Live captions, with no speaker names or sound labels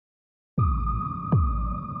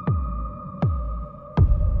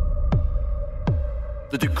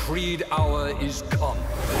The decreed hour is come.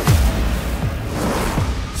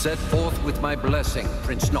 Set forth with my blessing,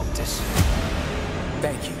 Prince Noctis.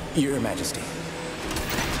 Thank you, Your Majesty.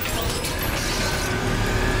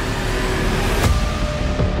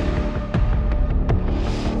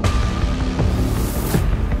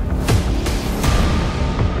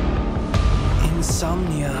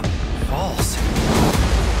 Insomnia Falls.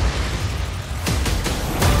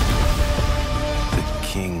 The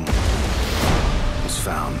king was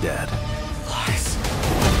found dead. Lies.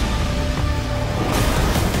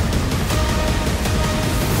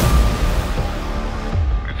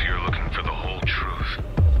 If you're looking for the whole truth,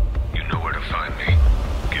 you know where to find me.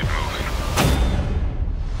 Get moving.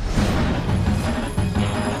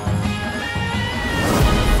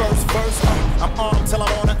 First verse, I'm armed till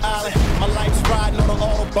I'm on an island. My life's riding on an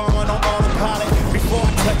Autobahn, on autopilot. Before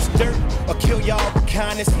I touch dirt or kill y'all with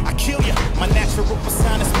kindness, I kill ya. My natural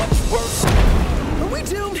persona's much worse. Are we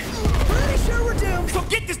doomed? Pretty sure we're doomed.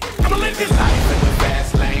 Forget this, I'ma live this life in the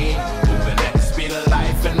fast lane. Moving at the speed of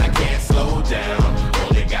life and I can't slow down.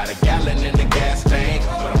 Only got a gallon in the gas tank,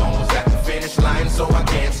 but I'm almost at the finish line, so I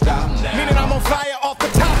can't stop now. Meaning I'm on fire off the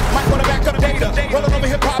top, might wanna back up the data. Rolling over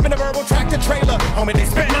hip hop in a verbal tractor trailer. Homie, they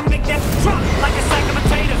spin